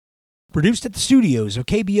Produced at the studios of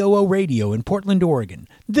KBOO Radio in Portland, Oregon,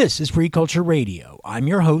 this is Free Culture Radio. I'm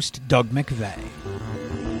your host, Doug McVeigh.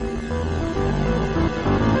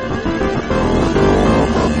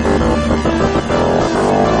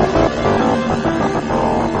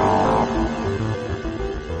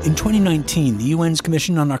 In 2019, the UN's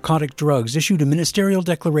Commission on Narcotic Drugs issued a Ministerial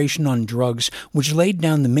Declaration on Drugs, which laid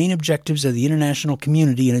down the main objectives of the international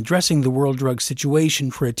community in addressing the world drug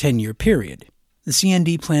situation for a 10-year period. The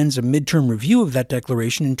CND plans a midterm review of that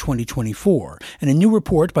declaration in 2024, and a new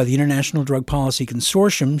report by the International Drug Policy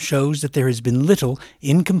Consortium shows that there has been little,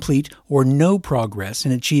 incomplete, or no progress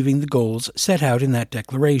in achieving the goals set out in that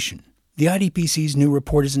declaration. The IDPC's new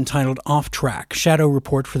report is entitled Off Track, Shadow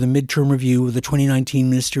Report for the Midterm Review of the 2019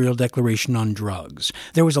 Ministerial Declaration on Drugs.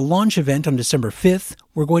 There was a launch event on December 5th.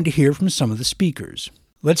 We're going to hear from some of the speakers.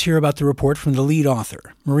 Let's hear about the report from the lead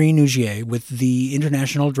author, Marie Nougier, with the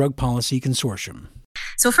International Drug Policy Consortium.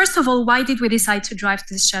 So first of all, why did we decide to drive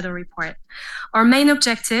this shadow report? Our main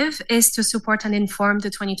objective is to support and inform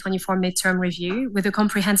the 2024 midterm review with a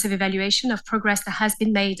comprehensive evaluation of progress that has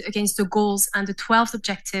been made against the goals and the 12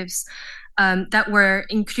 objectives that were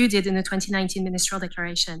included in the 2019 Ministerial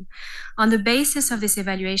Declaration. On the basis of this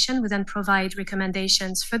evaluation, we then provide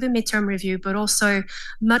recommendations for the midterm review, but also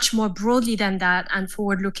much more broadly than that and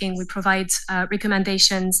forward-looking, we provide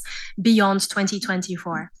recommendations beyond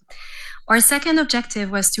 2024. Our second objective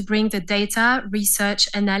was to bring the data, research,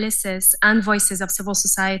 analysis, and voices of civil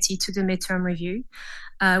society to the midterm review.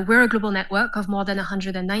 We're a global network of more than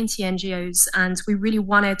 190 NGOs, and we really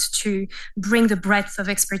wanted to bring the breadth of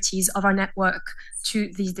expertise of our network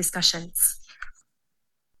to these discussions.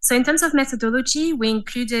 So in terms of methodology, we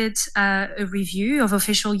included a review of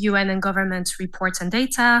official UN and government reports and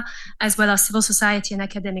data, as well as civil society and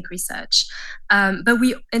academic research. But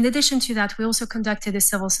in addition to that, we also conducted a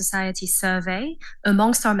civil society survey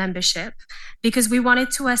amongst our membership because we wanted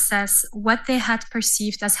to assess what they had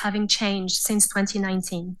perceived as having changed since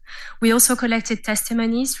 2019. We also collected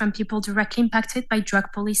testimonies from people directly impacted by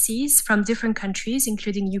drug policies from different countries,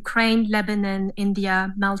 including Ukraine, Lebanon,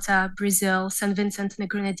 India, Malta, Brazil, St. Vincent and the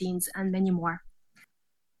Grenadines, and many more.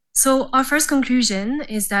 So our first conclusion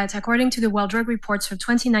is that according to the World Drug Reports for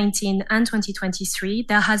 2019 and 2023,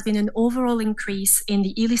 there has been an overall increase in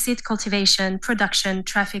the illicit cultivation, production,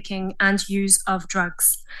 trafficking, and use of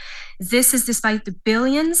drugs. This is despite the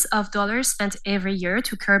billions of dollars spent every year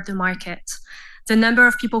to curb the market. The number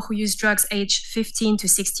of people who use drugs aged 15 to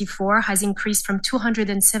 64 has increased from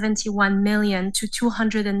 271 million to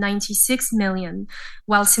 296 million,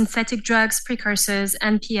 while synthetic drugs, precursors,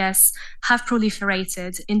 NPS have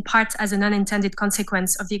proliferated, in part as an unintended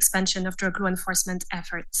consequence of the expansion of drug law enforcement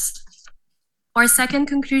efforts. Our second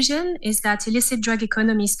conclusion is that illicit drug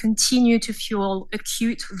economies continue to fuel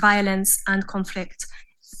acute violence and conflict,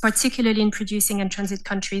 particularly in producing and transit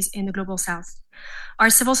countries in the Global South. Our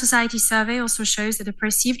civil society survey also shows that the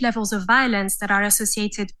perceived levels of violence that are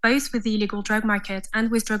associated both with the illegal drug market and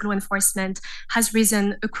with drug law enforcement has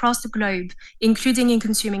risen across the globe, including in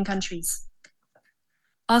consuming countries.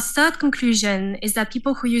 Our third conclusion is that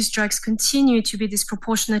people who use drugs continue to be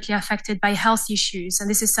disproportionately affected by health issues, and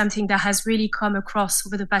this is something that has really come across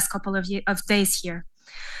over the past couple of days here.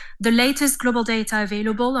 The latest global data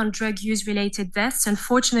available on drug use-related deaths,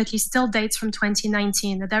 unfortunately, still dates from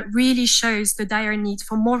 2019. That really shows the dire need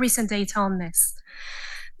for more recent data on this.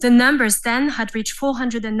 The numbers then had reached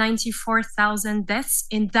 494,000 deaths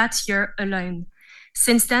in that year alone.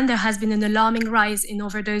 Since then, there has been an alarming rise in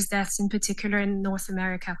overdose deaths, in particular in North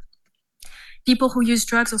America. People who use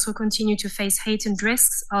drugs also continue to face heightened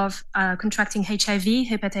risks of contracting HIV,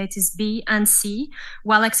 hepatitis B and C,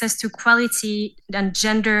 while access to quality and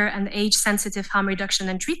gender and age-sensitive harm reduction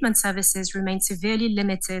and treatment services remain severely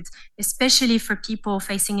limited, especially for people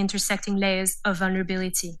facing intersecting layers of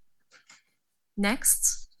vulnerability.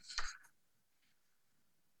 Next.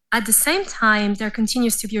 At the same time, there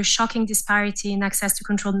continues to be a shocking disparity in access to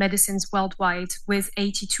controlled medicines worldwide, with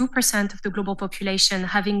 82% of the global population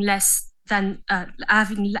having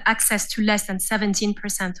access to less than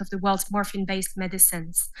 17% of the world's morphine-based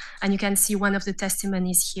medicines. And you can see one of the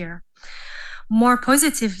testimonies here. More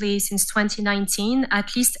positively, since 2019,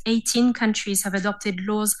 at least 18 countries have adopted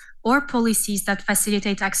laws or policies that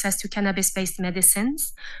facilitate access to cannabis-based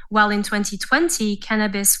medicines, while in 2020,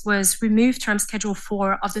 cannabis was removed from Schedule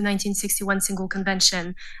 4 of the 1961 Single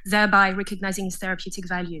Convention, thereby recognizing its therapeutic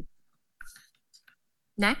value.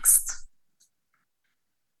 Next.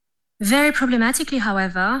 Very problematically,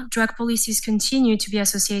 however, drug policies continue to be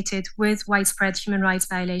associated with widespread human rights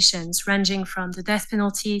violations, ranging from the death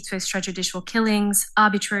penalty to extrajudicial killings,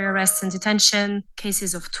 arbitrary arrests and detention,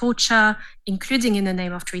 cases of torture, including in the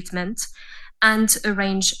name of treatment, and a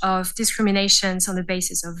range of discriminations on the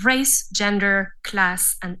basis of race, gender,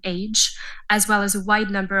 class, and age, as well as a wide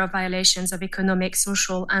number of violations of economic,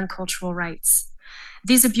 social, and cultural rights.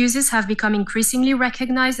 These abuses have become increasingly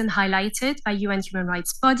recognized and highlighted by UN human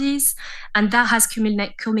rights bodies, and that has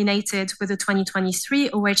culminated with the 2023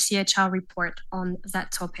 OHCHR report on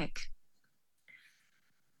that topic.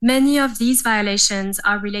 Many of these violations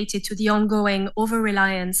are related to the ongoing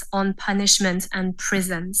over-reliance on punishment and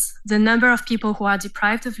prisons. The number of people who are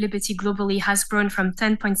deprived of liberty globally has grown from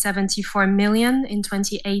 10.74 million in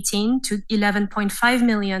 2018 to 11.5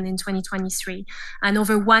 million in 2023. And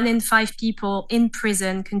over 1 in 5 people in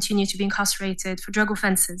prison continue to be incarcerated for drug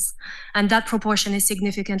offenses. And that proportion is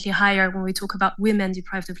significantly higher when we talk about women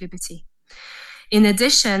deprived of liberty. In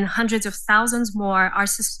addition, hundreds of thousands more are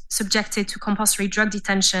subjected to compulsory drug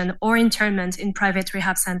detention or internment in private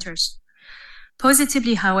rehab centers.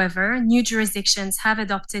 Positively, however, new jurisdictions have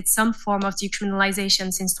adopted some form of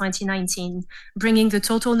decriminalization since 2019, bringing the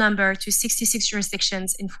total number to 66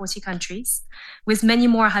 jurisdictions in 40 countries, with many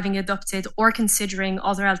more having adopted or considering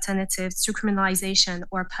other alternatives to criminalization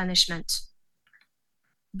or punishment.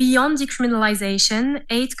 Beyond decriminalization,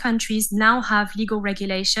 8 countries now have legal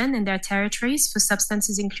regulation in their territories for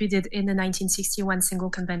substances included in the 1961 Single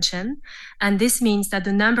Convention. And this means that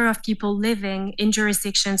the number of people living in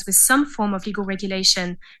jurisdictions with some form of legal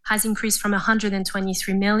regulation has increased from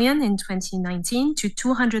 123 million in 2019 to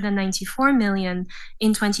 294 million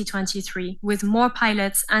in 2023, with more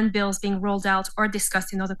pilots and bills being rolled out or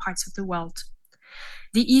discussed in other parts of the world.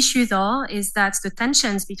 The issue, though, is that the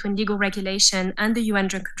tensions between legal regulation and the UN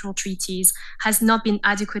drug control treaties has not been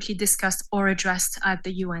adequately discussed or addressed at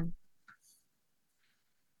the UN.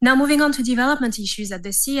 Now, moving on to development issues at the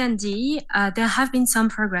CND, there have been some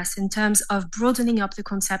progress in terms of broadening up the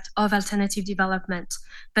concept of alternative development,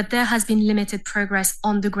 but there has been limited progress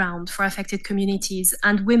on the ground for affected communities,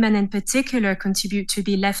 and women in particular contribute to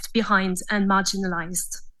be left behind and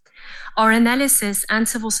marginalized. Our analysis and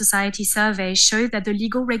civil society surveys show that the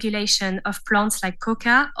legal regulation of plants like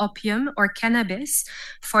coca, opium, or cannabis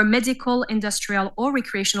for medical, industrial, or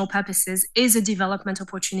recreational purposes is a development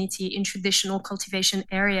opportunity in traditional cultivation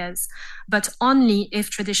areas, but only if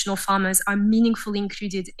traditional farmers are meaningfully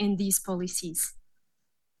included in these policies.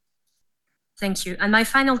 Thank you. And my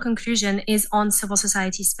final conclusion is on civil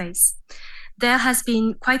society space. There has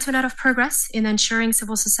been quite a lot of progress in ensuring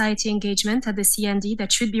civil society engagement at the CND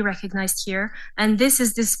that should be recognized here. And this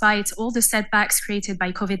is despite all the setbacks created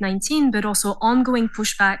by COVID-19, but also ongoing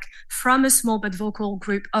pushback from a small but vocal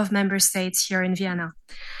group of member states here in Vienna.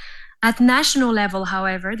 At national level,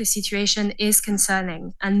 however, the situation is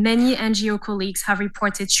concerning, and many NGO colleagues have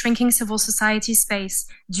reported shrinking civil society space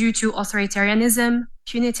due to authoritarianism,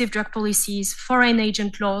 punitive drug policies, foreign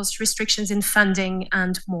agent laws, restrictions in funding,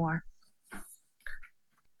 and more.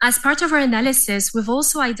 As part of our analysis, we've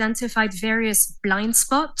also identified various blind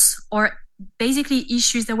spots, or basically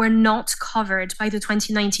issues that were not covered by the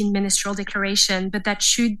 2019 Ministerial Declaration, but that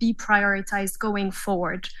should be prioritized going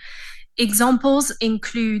forward. Examples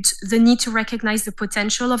include the need to recognize the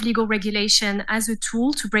potential of legal regulation as a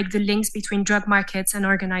tool to break the links between drug markets and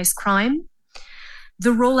organized crime,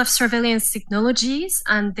 the role of surveillance technologies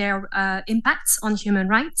and their impacts on human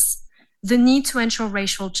rights, the need to ensure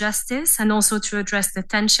racial justice and also to address the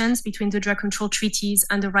tensions between the drug control treaties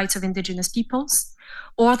and the rights of indigenous peoples,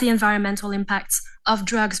 or the environmental impacts of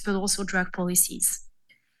drugs, but also drug policies.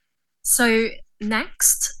 So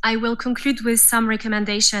next, I will conclude with some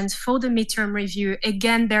recommendations for the midterm review,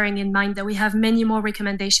 again, bearing in mind that we have many more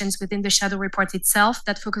recommendations within the shadow report itself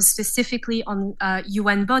that focus specifically on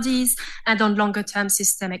UN bodies and on longer-term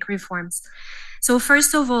systemic reforms. So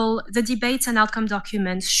first of all, the debates and outcome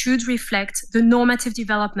documents should reflect the normative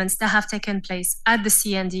developments that have taken place at the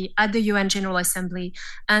CND, at the UN General Assembly,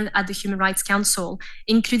 and at the Human Rights Council,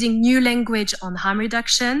 including new language on harm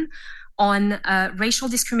reduction, on racial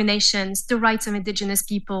discriminations, the rights of indigenous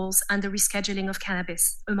peoples, and the rescheduling of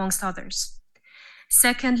cannabis, amongst others.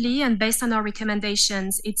 Secondly, and based on our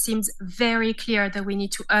recommendations, it seems very clear that we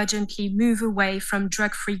need to urgently move away from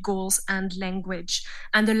drug-free goals and language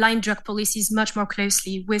and align drug policies much more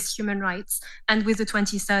closely with human rights and with the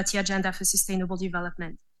 2030 Agenda for Sustainable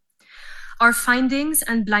Development. Our findings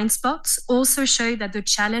and blind spots also show that the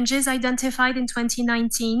challenges identified in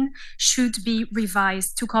 2019 should be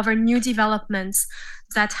revised to cover new developments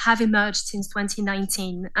that have emerged since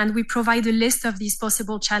 2019. And we provide a list of these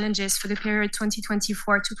possible challenges for the period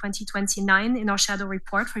 2024 to 2029 in our shadow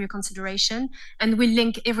report for your consideration. And we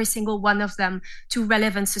link every single one of them to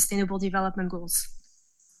relevant sustainable development goals.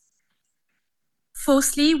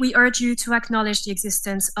 Fourthly, we urge you to acknowledge the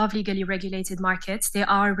existence of legally regulated markets. They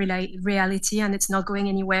are a reality and it's not going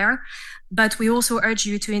anywhere. But we also urge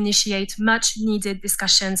you to initiate much needed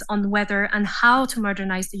discussions on whether and how to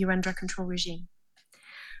modernize the UN drug control regime.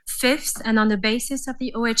 Fifth, and on the basis of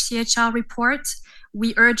the OHCHR report,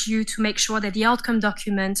 we urge you to make sure that the outcome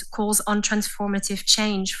document calls on transformative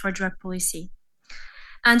change for drug policy.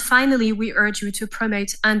 And finally, we urge you to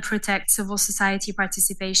promote and protect civil society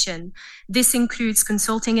participation. This includes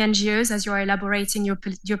consulting NGOs as you're elaborating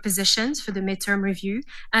your positions for the midterm review,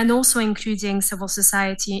 and also including civil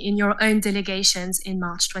society in your own delegations in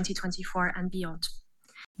March 2024 and beyond.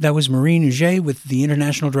 That was Marine Huget with the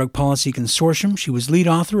International Drug Policy Consortium. She was lead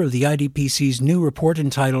author of the IDPC's new report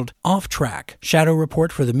entitled Off Track, Shadow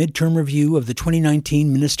Report for the Midterm Review of the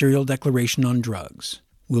 2019 Ministerial Declaration on Drugs.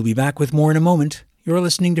 We'll be back with more in a moment. You're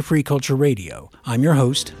listening to Free Culture Radio. I'm your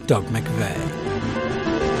host, Doug McVeigh.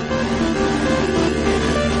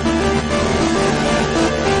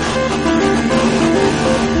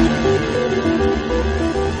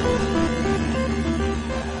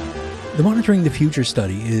 The Monitoring the Future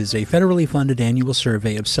study is a federally funded annual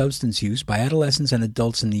survey of substance use by adolescents and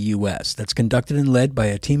adults in the U.S. that's conducted and led by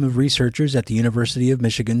a team of researchers at the University of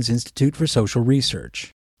Michigan's Institute for Social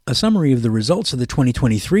Research. A summary of the results of the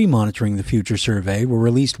 2023 Monitoring the Future survey were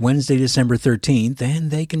released Wednesday, December 13th, and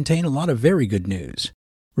they contain a lot of very good news.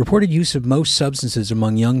 Reported use of most substances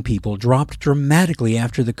among young people dropped dramatically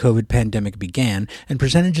after the COVID pandemic began, and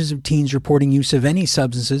percentages of teens reporting use of any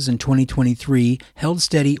substances in 2023 held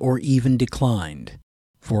steady or even declined.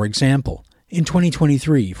 For example, in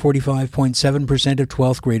 2023, 45.7% of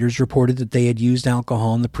 12th graders reported that they had used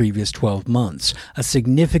alcohol in the previous 12 months, a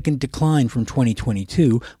significant decline from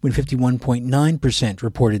 2022, when 51.9%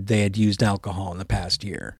 reported they had used alcohol in the past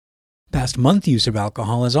year. Past month use of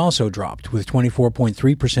alcohol has also dropped, with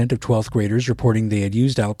 24.3% of 12th graders reporting they had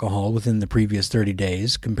used alcohol within the previous 30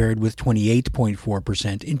 days, compared with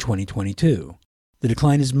 28.4% in 2022. The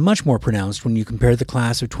decline is much more pronounced when you compare the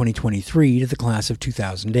class of 2023 to the class of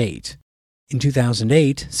 2008. In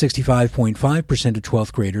 2008, 65.5% of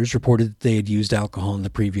 12th graders reported that they had used alcohol in the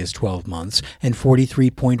previous 12 months, and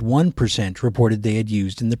 43.1% reported they had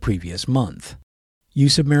used in the previous month.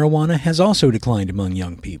 Use of marijuana has also declined among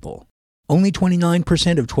young people. Only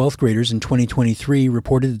 29% of 12th graders in 2023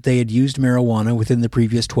 reported that they had used marijuana within the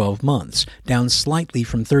previous 12 months, down slightly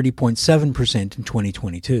from 30.7% in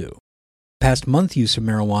 2022. Past month use of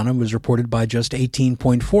marijuana was reported by just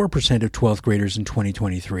 18.4% of 12th graders in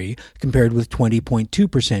 2023, compared with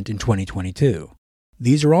 20.2% in 2022.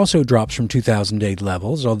 These are also drops from 2008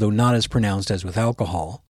 levels, although not as pronounced as with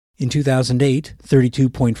alcohol. In 2008,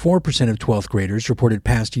 32.4% of 12th graders reported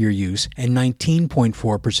past year use, and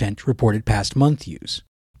 19.4% reported past month use.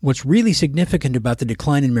 What's really significant about the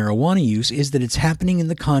decline in marijuana use is that it's happening in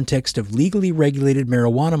the context of legally regulated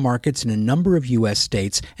marijuana markets in a number of U.S.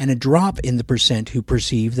 states, and a drop in the percent who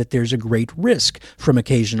perceive that there's a great risk from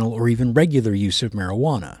occasional or even regular use of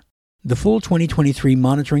marijuana. The full 2023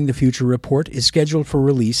 Monitoring the Future report is scheduled for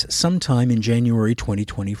release sometime in January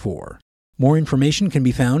 2024. More information can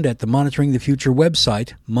be found at the Monitoring the Future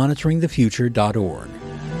website, monitoringthefuture.org.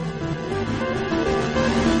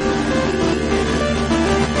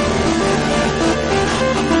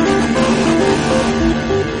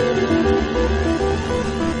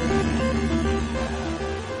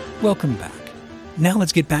 Welcome back. Now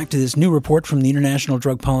let's get back to this new report from the International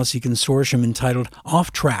Drug Policy Consortium entitled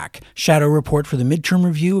Off Track, Shadow Report for the Midterm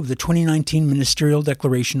Review of the 2019 Ministerial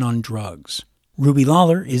Declaration on Drugs. Ruby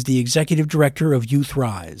Lawler is the Executive Director of Youth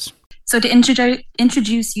Rise. So to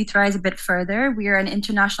introduce Youth Rise a bit further, we are an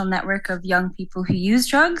international network of young people who use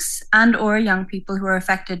drugs and or young people who are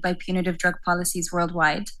affected by punitive drug policies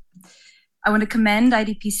worldwide. I want to commend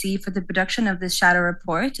IDPC for the production of this shadow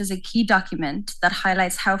report as a key document that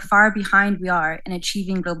highlights how far behind we are in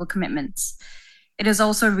achieving global commitments. It is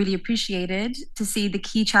also really appreciated to see the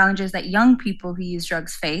key challenges that young people who use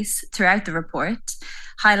drugs face throughout the report,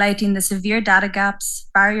 highlighting the severe data gaps,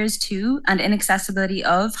 barriers to and inaccessibility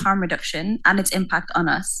of harm reduction and its impact on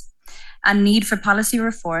us, and need for policy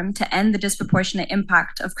reform to end the disproportionate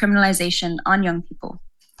impact of criminalization on young people.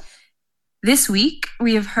 This week,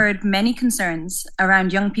 we have heard many concerns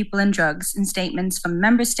around young people and drugs in statements from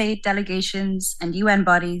member state delegations and UN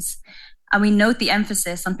bodies, and we note the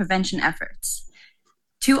emphasis on prevention efforts,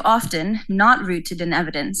 too often not rooted in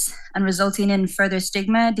evidence and resulting in further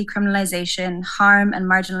stigma, decriminalization, harm, and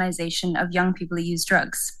marginalization of young people who use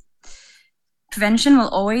drugs. Prevention will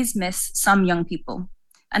always miss some young people,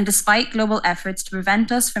 and despite global efforts to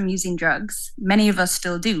prevent us from using drugs, many of us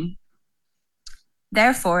still do.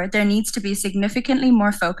 Therefore, there needs to be significantly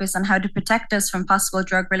more focus on how to protect us from possible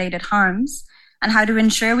drug-related harms and how to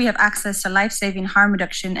ensure we have access to life-saving harm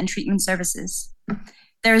reduction and treatment services.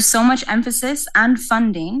 There is so much emphasis and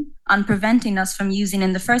funding on preventing us from using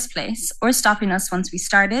in the first place or stopping us once we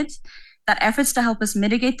started, that efforts to help us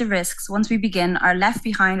mitigate the risks once we begin are left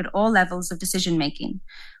behind at all levels of decision-making,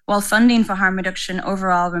 while funding for harm reduction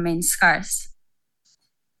overall remains scarce.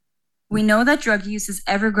 We know that drug use is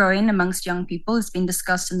ever-growing amongst young people. It's been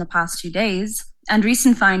discussed in the past 2 days, and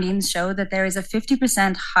recent findings show that there is a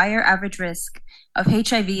 50% higher average risk of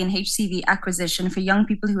HIV and HCV acquisition for young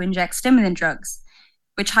people who inject stimulant drugs,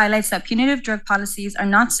 which highlights that punitive drug policies are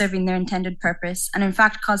not serving their intended purpose and in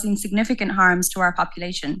fact causing significant harms to our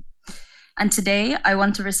population. And today, I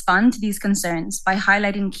want to respond to these concerns by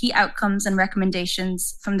highlighting key outcomes and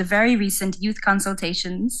recommendations from the very recent youth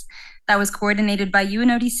consultations that was coordinated by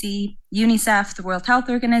UNODC, UNICEF, the World Health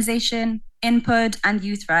Organization, Input, and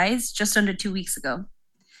YouthRise just under 2 weeks ago.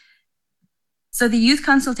 So the youth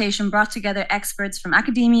consultation brought together experts from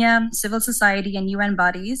academia, civil society, and UN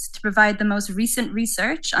bodies to provide the most recent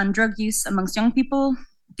research on drug use amongst young people,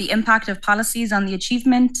 the impact of policies on the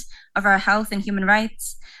achievement of our health and human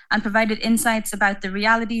rights, and provided insights about the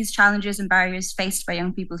realities, challenges, and barriers faced by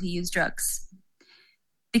young people who use drugs.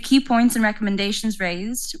 The key points and recommendations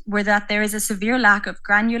raised were that there is a severe lack of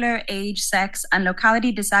granular age, sex, and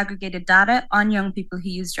locality disaggregated data on young people who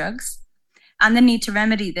use drugs, and the need to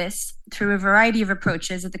remedy this through a variety of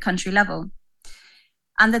approaches at the country level,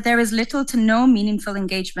 and that there is little to no meaningful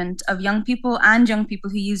engagement of young people and young people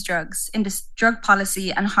who use drugs in this drug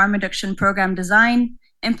policy and harm reduction program design,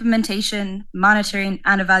 implementation, monitoring,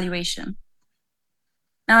 and evaluation.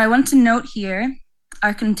 Now, I want to note here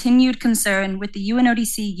our continued concern with the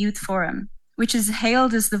UNODC Youth Forum, which is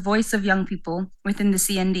hailed as the voice of young people within the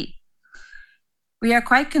CND. We are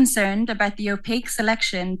quite concerned about the opaque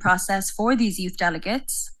selection process for these youth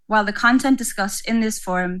delegates, while the content discussed in this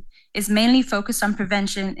forum is mainly focused on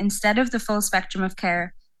prevention instead of the full spectrum of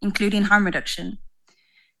care, including harm reduction.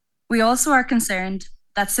 We also are concerned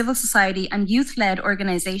that civil society and youth-led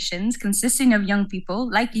organizations consisting of young people,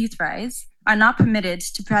 like YouthRise, are not permitted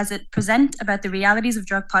to present about the realities of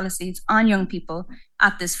drug policies on young people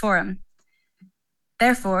at this forum.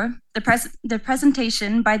 Therefore, the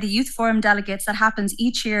presentation by the Youth Forum delegates that happens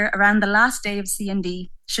each year around the last day of CND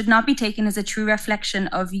should not be taken as a true reflection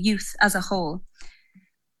of youth as a whole.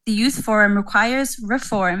 The Youth Forum requires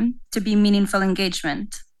reform to be meaningful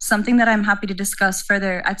engagement, something that I'm happy to discuss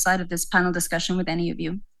further outside of this panel discussion with any of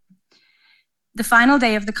you. The final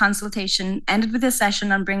day of the consultation ended with a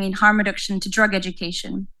session on bringing harm reduction to drug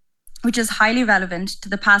education, which is highly relevant to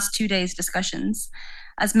the past 2 days' discussions,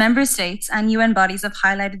 as member states and UN bodies have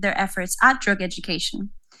highlighted their efforts at drug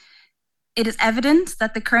education. It is evident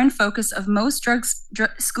that the current focus of most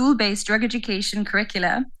school-based drug education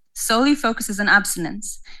curricula solely focuses on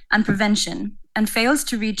abstinence and prevention and fails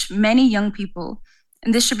to reach many young people,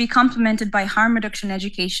 and this should be complemented by harm reduction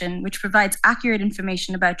education, which provides accurate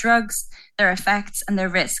information about drugs, their effects, and their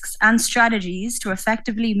risks, and strategies to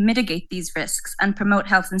effectively mitigate these risks and promote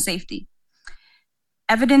health and safety.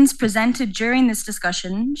 Evidence presented during this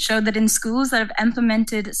discussion showed that in schools that have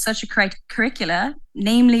implemented such a curricula,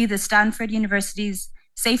 namely the Stanford University's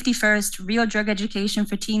Safety First Real Drug Education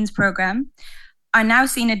for Teens program, are now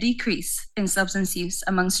seeing a decrease in substance use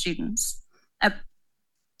among students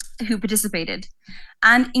who participated,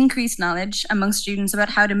 and increased knowledge among students about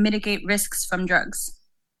how to mitigate risks from drugs.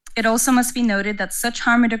 It also must be noted that such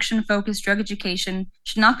harm reduction-focused drug education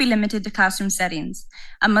should not be limited to classroom settings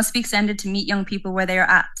and must be extended to meet young people where they are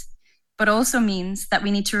at, but also means that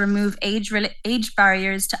we need to remove age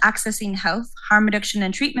barriers to accessing health, harm reduction,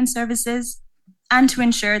 and treatment services, and to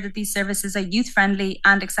ensure that these services are youth-friendly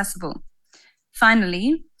and accessible.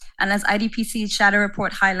 Finally, and as IDPC's Shadow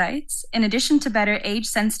Report highlights, in addition to better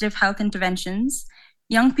age-sensitive health interventions,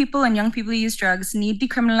 young people and young people who use drugs need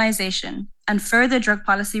decriminalization and further drug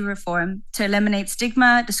policy reform to eliminate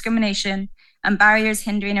stigma, discrimination, and barriers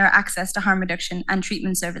hindering our access to harm reduction and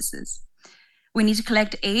treatment services. We need to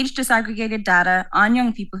collect age disaggregated data on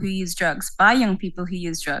young people who use drugs by young people who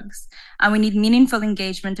use drugs, and we need meaningful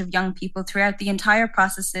engagement of young people throughout the entire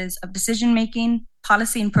processes of decision-making,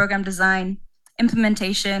 policy and program design,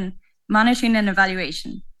 implementation, monitoring, and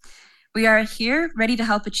evaluation. We are here ready to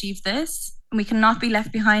help achieve this, We cannot be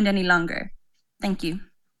left behind any longer. Thank you.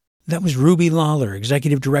 That was Ruby Lawler,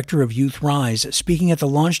 Executive Director of Youth Rise, speaking at the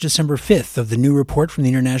launch December 5th of the new report from the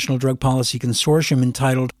International Drug Policy Consortium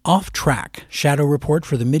entitled Off Track, Shadow Report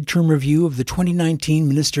for the Midterm Review of the 2019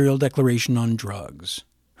 Ministerial Declaration on Drugs.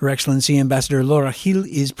 Her Excellency Ambassador Laura Gil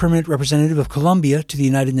is Permanent Representative of Colombia to the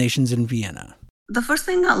United Nations in Vienna. The first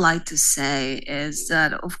thing I'd like to say is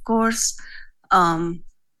that, of course,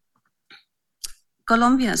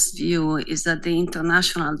 Colombia's view is that the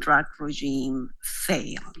international drug regime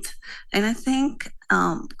failed. And I think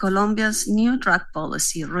Colombia's new drug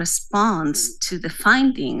policy responds to the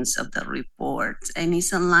findings of the report and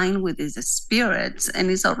is in line with its spirit and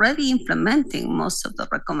is already implementing most of the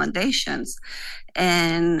recommendations.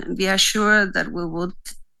 And be assured that we will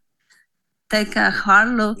take a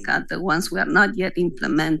hard look at the ones we are not yet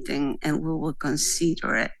implementing and we will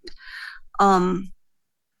consider it. I'd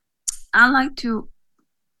like to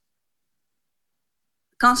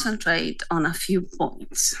concentrate on a few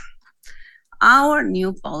points. Our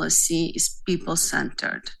new policy is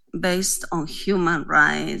people-centered, based on human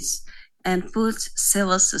rights, and puts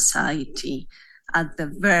civil society at the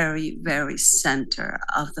very, very center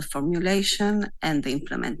of the formulation and the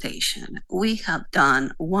implementation. We have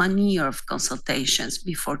done 1 year of consultations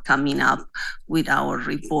before coming up with our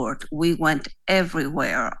report. We went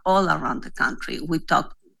everywhere, all around the country. We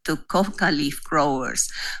talked to coca leaf growers.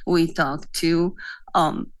 We talked to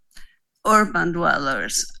urban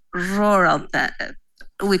dwellers,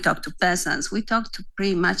 we talk to peasants, we talk to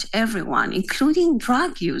pretty much everyone, including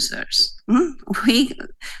drug users. We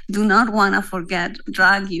do not want to forget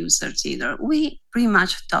drug users either. We pretty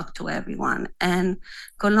much talk to everyone. And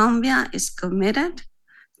Colombia is committed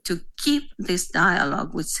to keep this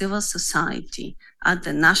dialogue with civil society at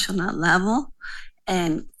the national level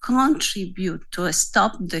and contribute to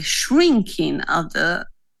stop the shrinking of the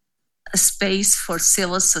space for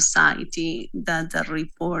civil society that the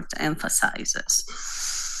report emphasizes.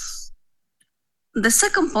 The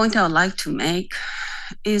second point I would like to make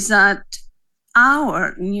is that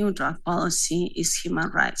our new drug policy is human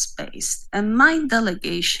rights based, and my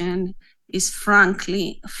delegation is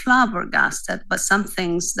frankly flabbergasted by some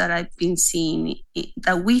things that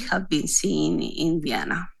we have been seeing in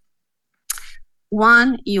Vienna.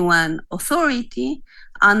 One UN authority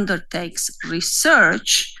undertakes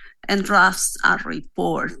research and drafts a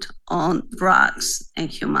report on drugs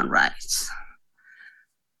and human rights.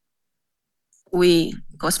 We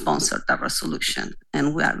co-sponsored the resolution,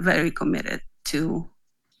 and we are very committed to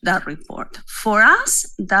that report. For us,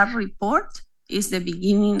 that report is the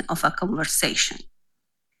beginning of a conversation.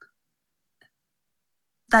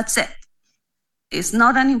 That's it. It's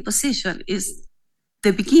not an imposition, it's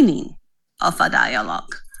the beginning of a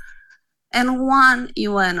dialogue. And one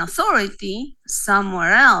UN authority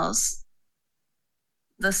somewhere else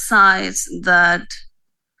decides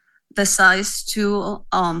to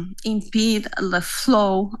impede the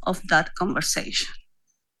flow of that conversation.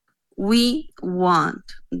 We want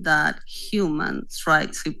that human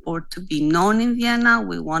rights report to be known in Vienna.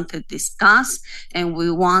 We want to discuss, and we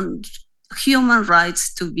want human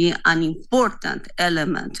rights to be an important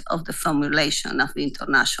element of the formulation of the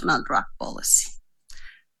international drug policy.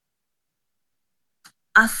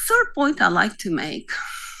 A third point I'd like to make,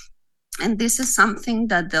 and this is something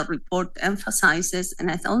that the report emphasizes,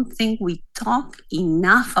 and I don't think we talk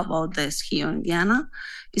enough about this here in Vienna,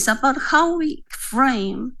 is about how we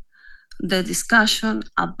frame the discussion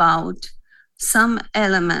about some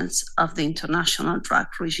elements of the international drug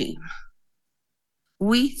regime.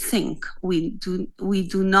 We think we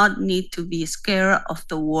do not need to be scared of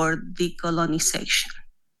the word decolonization.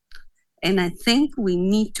 And I think we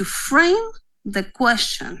need to frame the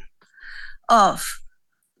question of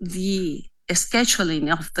the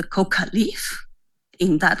scheduling of the coca leaf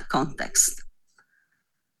in that context.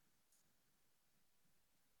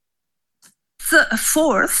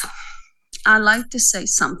 Fourth, I'd like to say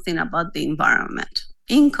something about the environment.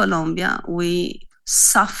 In Colombia, we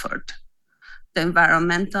suffered the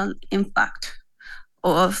environmental impact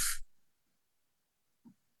of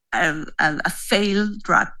a failed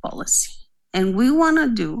drug policy. And we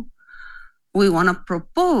want to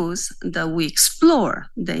propose that we explore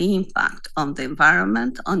the impact on the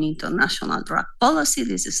environment, on international drug policy.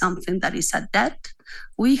 This is something that is a debt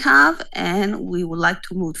we have, and we would like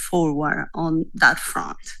to move forward on that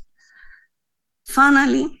front.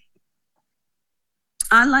 Finally,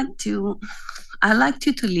 I'd like you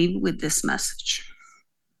to leave with this message.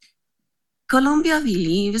 Colombia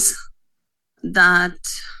believes that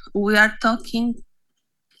we are talking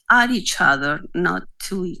at each other, not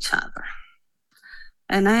to each other.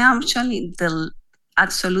 And I am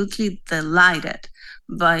absolutely delighted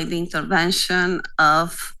by the intervention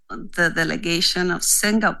of the delegation of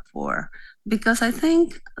Singapore, because I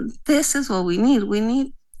think this is what we need. We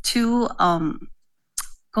need to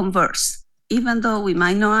converse. Even though we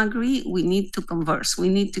might not agree, we need to converse. We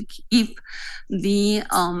need to keep the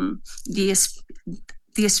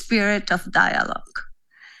spirit of dialogue.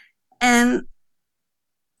 And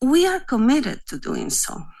we are committed to doing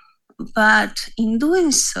so. But in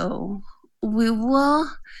doing so, we will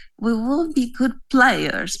be good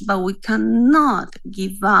players, but we cannot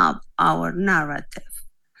give up our narrative,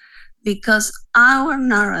 because our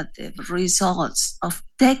narrative results of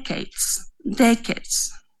decades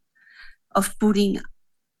of putting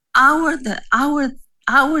our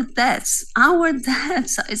debts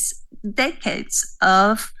is decades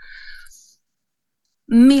of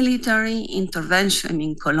military intervention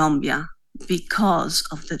in Colombia because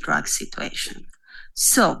of the drug situation.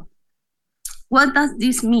 So what does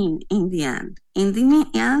this mean in the end? In the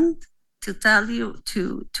end, to tell you,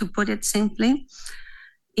 to put it simply,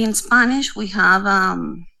 in Spanish, we have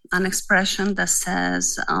an expression that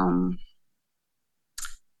says,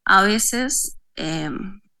 a veces,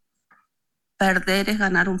 perder es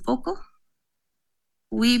ganar un poco.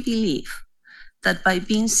 We believe that by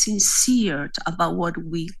being sincere about what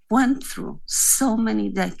we went through so many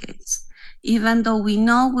decades, even though we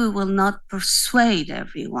know we will not persuade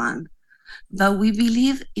everyone, but we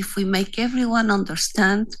believe if we make everyone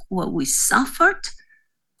understand what we suffered,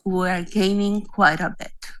 we are gaining quite a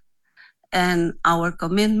bit. And our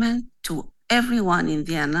commitment to everyone in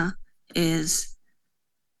Vienna is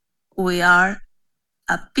we are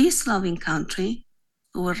a peace-loving country,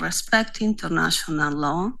 we respect international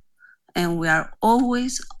law, and we are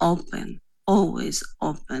always open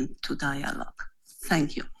to dialogue.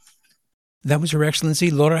 Thank you. That was Her Excellency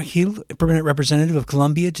Laura Gil, Permanent Representative of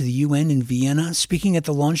Colombia to the UN in Vienna, speaking at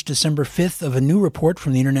the launch December 5th of a new report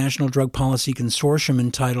from the International Drug Policy Consortium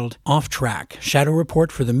entitled Off Track, Shadow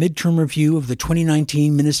Report for the Midterm Review of the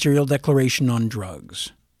 2019 Ministerial Declaration on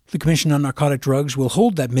Drugs. The Commission on Narcotic Drugs will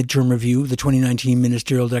hold that midterm review of the 2019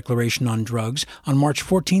 Ministerial Declaration on Drugs on March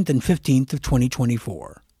 14th and 15th of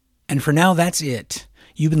 2024. And for now, that's it.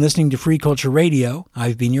 You've been listening to Free Culture Radio.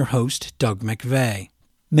 I've been your host, Doug McVeigh.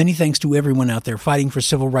 Many thanks to everyone out there fighting for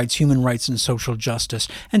civil rights, human rights, and social justice.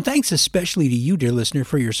 And thanks especially to you, dear listener,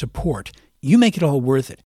 for your support. You make it all worth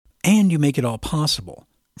it. And you make it all possible.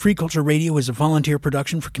 Free Culture Radio is a volunteer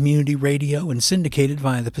production for community radio and syndicated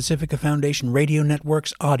via the Pacifica Foundation Radio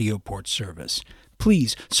Network's audio port service.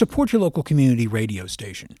 Please support your local community radio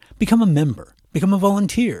station. Become a member. Become a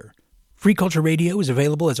volunteer. Free Culture Radio is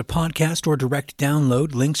available as a podcast or direct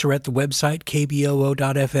download. Links are at the website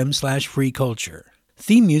kboo.fm/freeculture.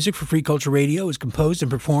 Theme music for Free Culture Radio is composed and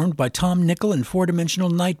performed by Tom Nickel and Four Dimensional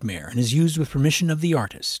Nightmare and is used with permission of the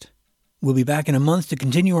artist. We'll be back in a month to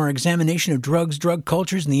continue our examination of drugs, drug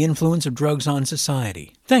cultures, and the influence of drugs on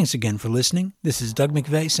society. Thanks again for listening. This is Doug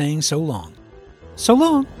McVeigh saying so long. So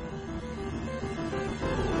long!